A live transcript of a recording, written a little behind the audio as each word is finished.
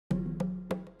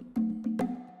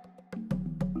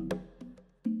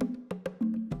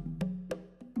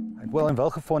Well, in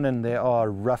Welgevonden there are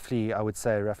roughly, I would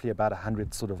say, roughly about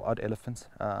 100 sort of odd elephants.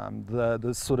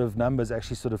 The sort of numbers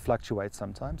actually sort of fluctuate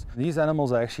sometimes. These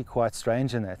animals are actually quite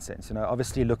strange in that sense. You know,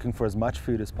 obviously looking for as much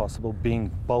food as possible,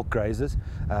 being bulk grazers.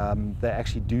 They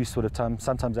actually do sort of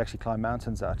sometimes actually climb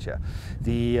mountains out here.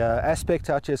 The aspect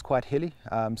out here is quite hilly,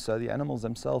 so the animals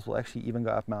themselves will actually even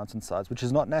go up mountainsides, which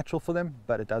is not natural for them,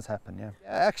 but it does happen, yeah.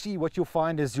 Actually, what you'll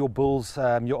find is your bulls,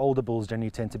 your older bulls generally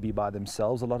tend to be by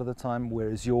themselves a lot of the time,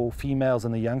 whereas your females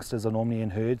and the youngsters are normally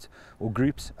in herds or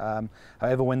groups.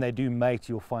 However, when they do mate,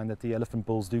 you'll find that the elephant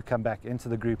bulls do come back into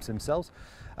the groups themselves.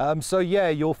 So yeah,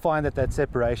 you'll find that that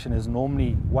separation is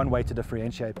normally one way to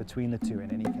differentiate between the two in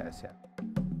any case, yeah.